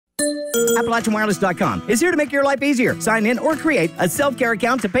AppalachianWireless.com is here to make your life easier. Sign in or create a self-care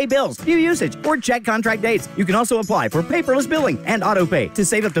account to pay bills, view usage, or check contract dates. You can also apply for paperless billing and auto pay to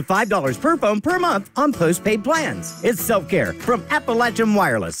save up to $5 per phone per month on postpaid plans. It's self-care from Appalachian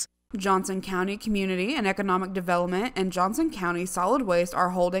Wireless. Johnson County Community and Economic Development and Johnson County Solid Waste are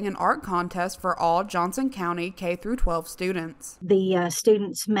holding an art contest for all Johnson County K-12 students. The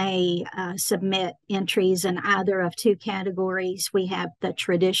students may submit entries in either of two categories. We have the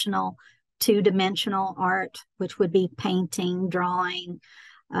traditional two-dimensional art, which would be painting, drawing,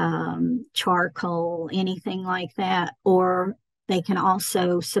 charcoal, anything like that, or they can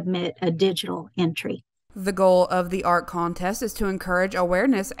also submit a digital entry. The goal of the art contest is to encourage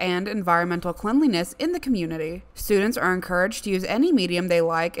awareness and environmental cleanliness in the community. Students are encouraged to use any medium they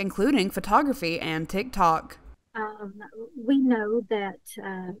like, including photography and TikTok. We know that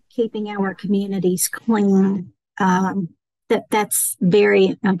keeping our communities clean, that's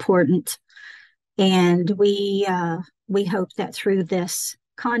very important. And we hope that through this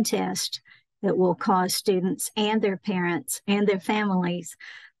contest, it will cause students and their parents and their families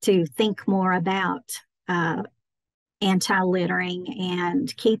to think more about anti-littering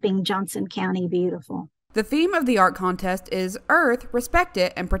and keeping Johnson County beautiful. The theme of the art contest is Earth, Respect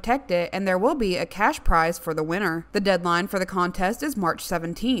It, and Protect It, and there will be a cash prize for the winner. The deadline for the contest is March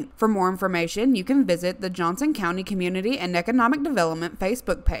 17th. For more information, you can visit the Johnson County Community and Economic Development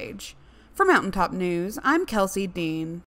Facebook page. For Mountaintop News, I'm Kelsey Dean.